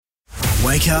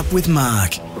Wake Up with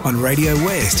Mark on Radio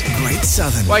West, Great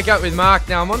Southern. Wake Up with Mark.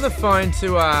 Now, I'm on the phone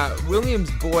to Williams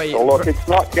boy. Well, look, it's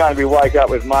not going to be Wake Up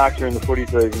with Mark during the footy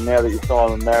season now that you're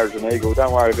signed with Narrabeen Eagle.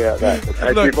 Don't worry about that.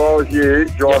 Actually, if I was you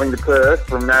driving to Perth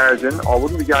from Narrabeen, I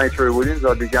wouldn't be going through Williams,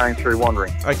 I'd be going through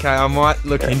Wandering. Okay, I might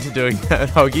look into doing that,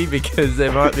 Hoggy, because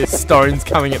there might be stones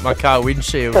coming at my car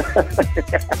windshield.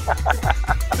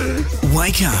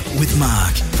 Wake Up with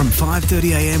Mark from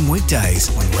 5:30am weekdays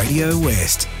on Radio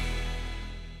West.